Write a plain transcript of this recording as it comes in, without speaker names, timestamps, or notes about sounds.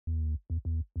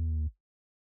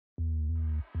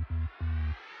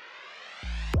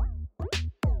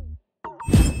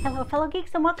Hello fellow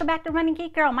geeks and welcome back to Running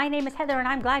Geek Girl. My name is Heather and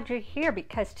I'm glad you're here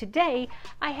because today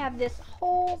I have this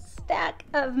whole stack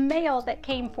of mail that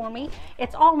came for me.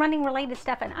 It's all running related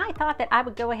stuff and I thought that I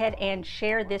would go ahead and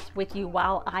share this with you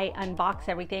while I unbox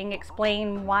everything,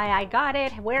 explain why I got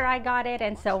it, where I got it,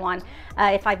 and so on.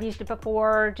 If I've used it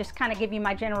before, just kind of give you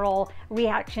my general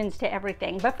reactions to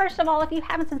everything. But first of all, if you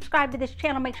haven't subscribed to this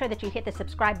channel, make sure that you hit the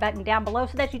subscribe button down below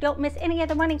so that you don't miss any of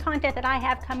the running content that I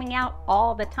have coming out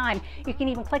all the time. You can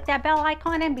even click that bell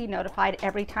icon and be notified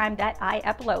every time that I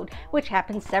upload, which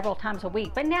happens several times a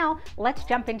week. But now let's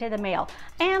jump into the mail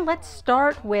and let's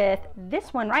start with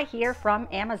this one right here from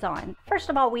Amazon. First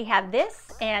of all, we have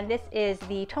this, and this is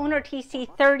the Toner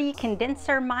TC30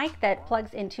 condenser mic that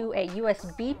plugs into a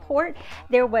USB port.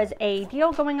 There was a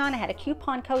deal going on. I had a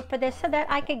coupon code for this so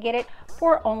that I could get it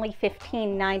for only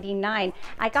 $15.99.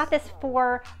 I got this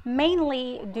for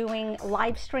mainly doing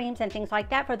live streams and things like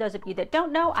that. For those of you that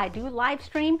don't know, I do live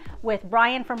stream with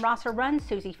Brian from Rosser Run,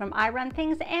 Susie from I Run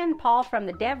Things, and Paul from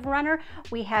the Dev Runner.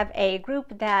 We have a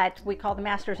group that we call the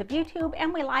Masters of YouTube,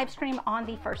 and we live stream on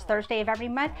the first Thursday of every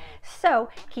month. So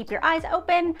keep your eyes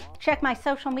open, check my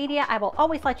social media. I will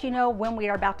always let you know when we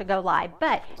are about to go live.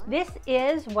 But this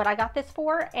is what I got this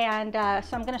for, and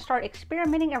so I'm going to start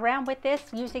experimenting around with this,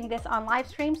 using this on live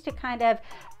streams to kind of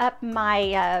up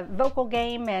my vocal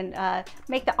game and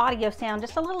make the audio sound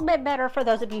just a little bit better for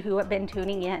those of you who have been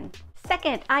tuning in.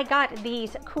 Second, I got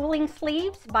these cooling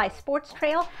sleeves by Sports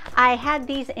Trail. I had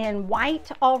these in white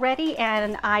already,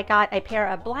 and I got a pair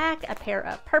of black, a pair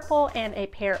of purple, and a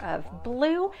pair of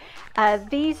blue.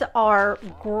 These are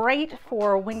great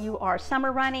for when you are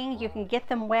summer running. You can get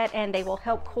them wet and they will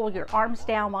help cool your arms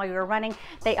down while you're running.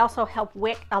 They also help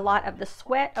wick a lot of the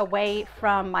sweat away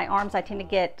from my arms. I tend to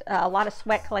get a lot of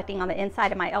sweat collecting on the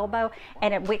inside of my elbow,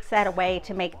 and it wicks that away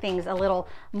to make things a little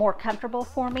more comfortable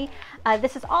for me.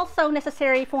 This is also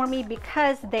necessary for me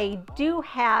because they do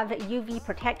have UV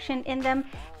protection in them,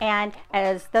 and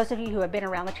as those of you who have been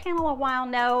around the channel a while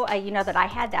know, you know that I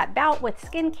had that bout with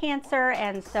skin cancer,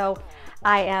 and so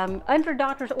I am under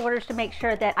doctor's orders to make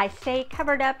sure that I stay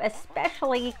covered up,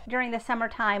 especially during the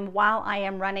summertime while I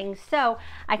am running, so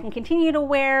I can continue to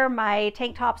wear my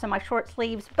tank tops and my short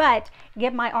sleeves, but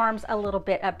give my arms a little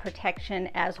bit of protection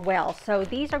as well. So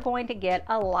these are going to get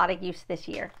a lot of use this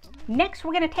year. Next,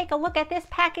 we're going to take a look at this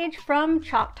package from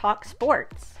Chalk Talk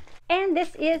Sports. And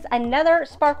this is another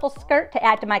sparkle skirt to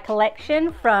add to my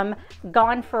collection from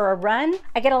Gone for a Run.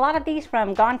 I get a lot of these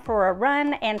from Gone for a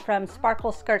Run and from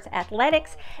Sparkle Skirts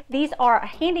Athletics. These are a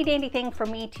handy dandy thing for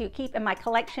me to keep in my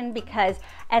collection because,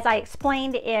 as I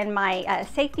explained in my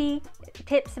safety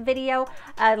tips video,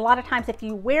 a lot of times if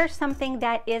you wear something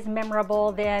that is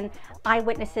memorable, then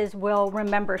eyewitnesses will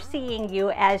remember seeing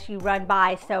you as you run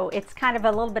by. So it's kind of a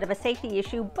little bit of a safety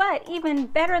issue, but even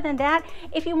better than that,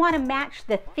 if you want to match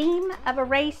the theme of a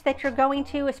race that you're going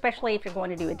to, especially if you're going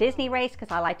to do a Disney race,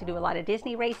 because I like to do a lot of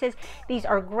Disney races, these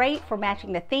are great for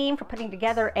matching the theme, for putting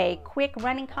together a quick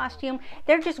running costume.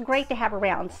 They're just great to have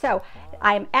around. So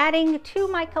I'm adding to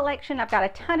my collection. I've got a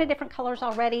ton of different colors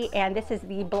already, and this is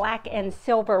the black and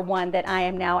silver one that I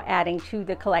am now adding to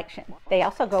the collection. They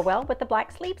also go well with the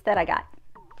black sleeves that I got.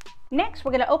 Next,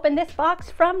 we're going to open this box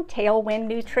from Tailwind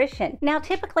Nutrition. Now,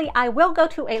 typically I will go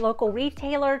to a local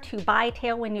retailer to buy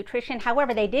Tailwind Nutrition.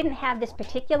 However, they didn't have this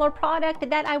particular product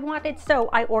that I wanted, so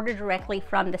I ordered directly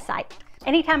from the site.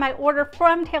 Anytime I order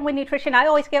from Tailwind Nutrition, I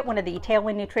always get one of the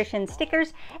Tailwind Nutrition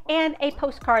stickers and a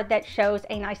postcard that shows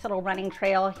a nice little running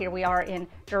trail. Here we are in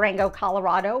Durango,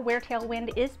 Colorado, where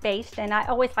Tailwind is based, and I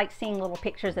always like seeing little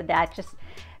pictures of that. Just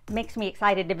makes me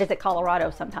excited to visit Colorado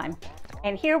sometime.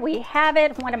 And here we have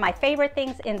it, one of my favorite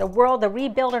things in the world, the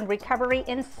Rebuild and Recovery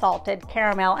in Salted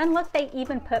Caramel. And look, they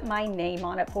even put my name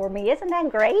on it for me. Isn't that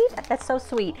great? That's so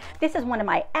sweet. This is one of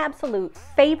my absolute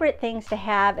favorite things to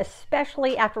have,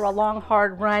 especially after a long,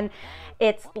 hard run.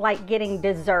 It's like getting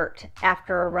dessert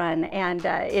after a run, and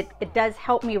it does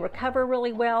help me recover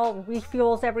really well,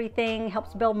 refuels everything,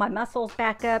 helps build my muscles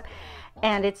back up.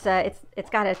 And it's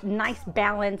got a nice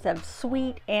balance of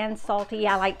sweet and salty.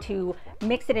 I like to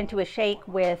mix it into a shake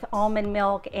with almond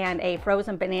milk and a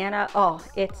frozen banana. Oh,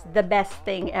 it's the best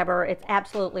thing ever. It's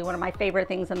absolutely one of my favorite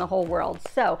things in the whole world.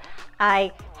 So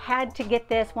I had to get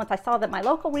this. Once I saw that my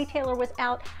local retailer was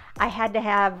out, I had to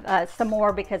have some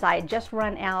more because I had just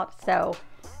run out. So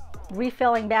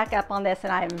refilling back up on this,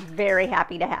 and I am very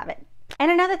happy to have it. And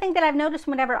another thing that I've noticed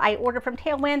whenever I order from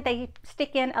Tailwind, they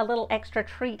stick in a little extra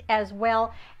treat as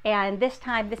well. And this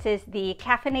time, this is the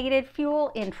caffeinated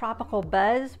fuel in Tropical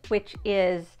Buzz, which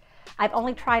is, I've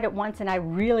only tried it once and I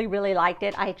really, really liked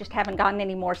it. I just haven't gotten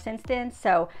any more since then.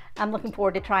 So I'm looking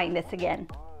forward to trying this again.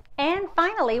 And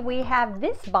finally, we have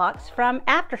this box from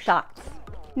Aftershocks.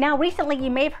 Now, recently you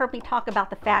may have heard me talk about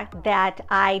the fact that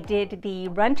I did the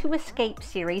Run to Escape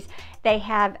series. They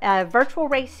have a virtual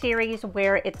race series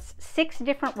where it's 6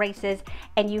 different races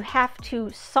and you have to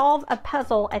solve a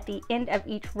puzzle at the end of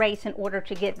each race in order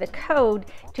to get the code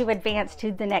to advance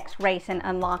to the next race and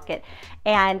unlock it.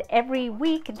 And every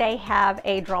week they have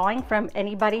a drawing from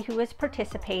anybody who is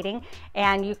participating,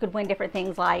 and you could win different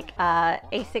things like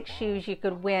A6 shoes, you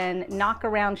could win knock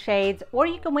around shades, or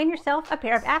you can win yourself a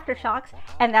pair of Aftershocks.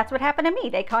 And that's what happened to me.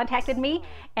 They contacted me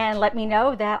and let me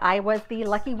know that I was the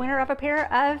lucky winner of a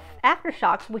pair of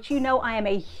Aftershocks, which you know I am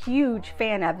a huge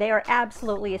fan of. They are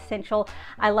absolutely essential.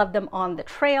 I love them on the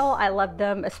trail. I love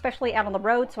them especially out on the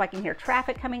road so I can hear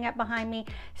traffic coming up behind me.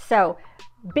 So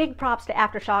big props to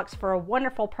Aftershocks for a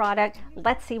wonderful product.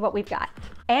 Let's see what we've got.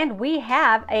 And we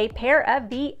have a pair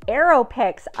of the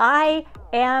Aeropex. I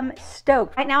am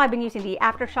stoked. Right now I've been using the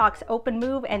Aftershocks Open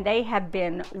Move and they have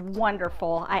been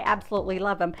wonderful. I absolutely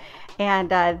love them. And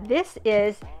this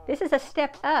is a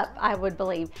step up, I would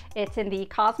believe. It's in the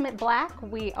Cosmic Black.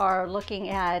 We are looking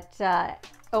at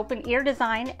open ear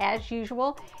design as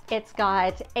usual. It's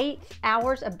got 8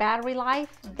 hours of battery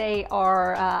life. They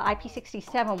are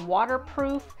IP67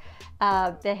 waterproof.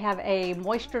 They have a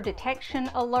moisture detection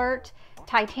alert,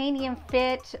 titanium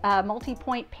fit,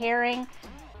 multi-point pairing,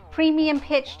 premium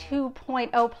pitch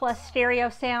 2.0 plus stereo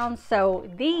sound. So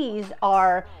these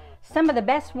are some of the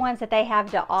best ones that they have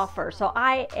to offer. So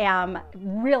I am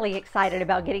really excited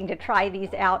about getting to try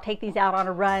these out, take these out on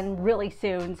a run really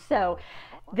soon. So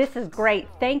this is great.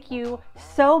 Thank you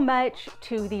so much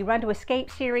to the Run to Escape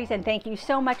series, and thank you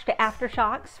so much to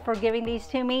Aftershocks for giving these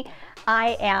to me.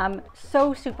 I am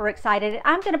so super excited.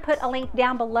 I'm going to put a link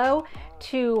down below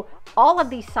to all of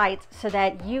these sites so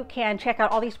that you can check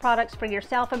out all these products for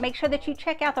yourself, and make sure that you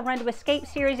check out the Run to Escape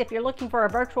series if you're looking for a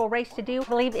virtual race to do. I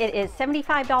believe it is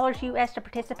 $75 US to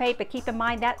participate, but keep in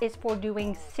mind that is for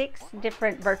doing 6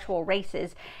 different virtual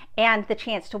races and the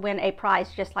chance to win a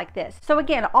prize just like this. So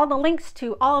again, all the links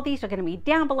to all of these are going to be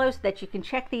down below so that you can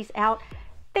check these out.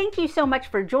 Thank you so much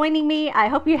for joining me. I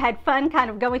hope you had fun kind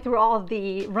of going through all of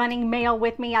the running mail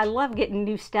with me. I love getting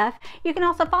new stuff. You can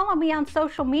also follow me on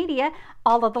social media.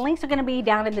 All of the links are going to be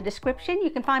down in the description. You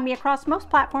can find me across most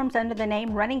platforms under the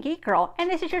name Running Geek Girl. And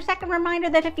this is your second reminder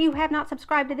that if you have not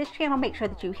subscribed to this channel, make sure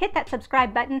that you hit that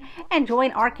subscribe button and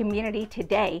join our community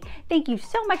today. Thank you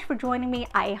so much for joining me.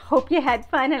 I hope you had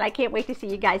fun, and I can't wait to see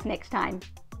you guys next time.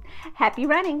 Happy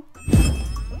running!